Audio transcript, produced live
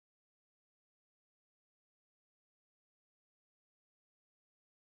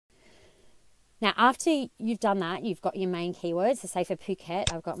Now, after you've done that, you've got your main keywords. So say for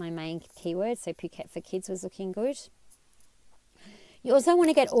Phuket, I've got my main keywords. So Phuket for kids was looking good. You also want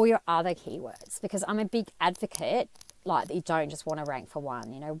to get all your other keywords, because I'm a big advocate, like, that you don't just want to rank for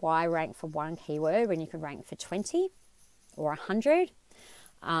one. You know, why rank for one keyword when you could rank for 20 or 100?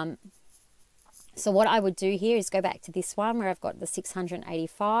 So what I would do here is go back to this one where I've got the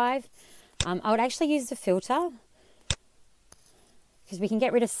 685. I would actually use the filter, because we can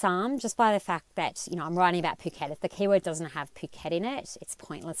get rid of some just by the fact that, you know, I'm writing about Phuket. If the keyword doesn't have Phuket in it, it's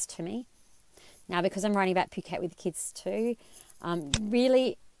pointless to me. Now, because I'm writing about Phuket with kids too,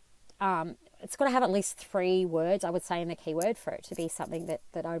 really, it's got to have at least 3 words, I would say, in the keyword for it to be something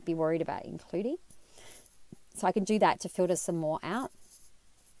that I would be worried about including. So I can do that to filter some more out.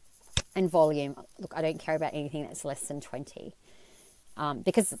 And volume, look, I don't care about anything that's less than 20.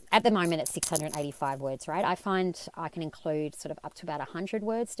 Because at the moment it's 685 words, right? I find I can include sort of up to about 100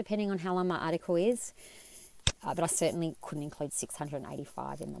 words depending on how long my article is. But I certainly couldn't include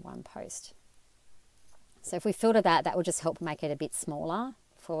 685 in the one post. So if we filter that, that will just help make it a bit smaller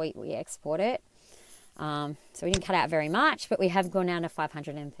before we export it. So we didn't cut out very much, but we have gone down to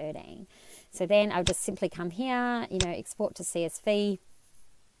 513. So then I'll just simply come here, you know, export to CSV.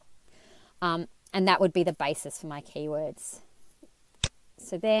 And that would be the basis for my keywords.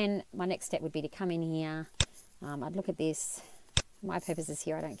 So then my next step would be to come in here. I'd look at this. For my purposes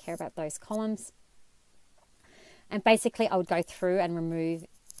here, I don't care about those columns. And basically I would go through and remove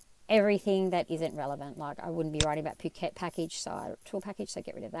everything that isn't relevant. Like, I wouldn't be writing about Phuket package, so tool package, so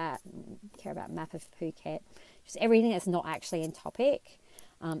get rid of that. Care about map of Phuket. Just everything that's not actually in topic,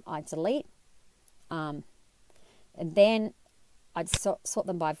 I'd delete. And then I'd sort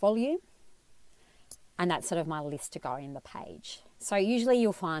them by volume. And that's sort of my list to go in the page. So usually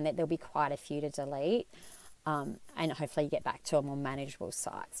you'll find that there'll be quite a few to delete, and hopefully you get back to a more manageable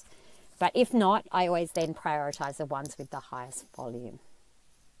size. But if not, I always then prioritize the ones with the highest volume.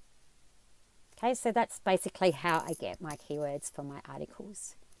 Okay, so that's basically how I get my keywords for my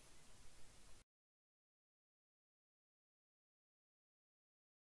articles.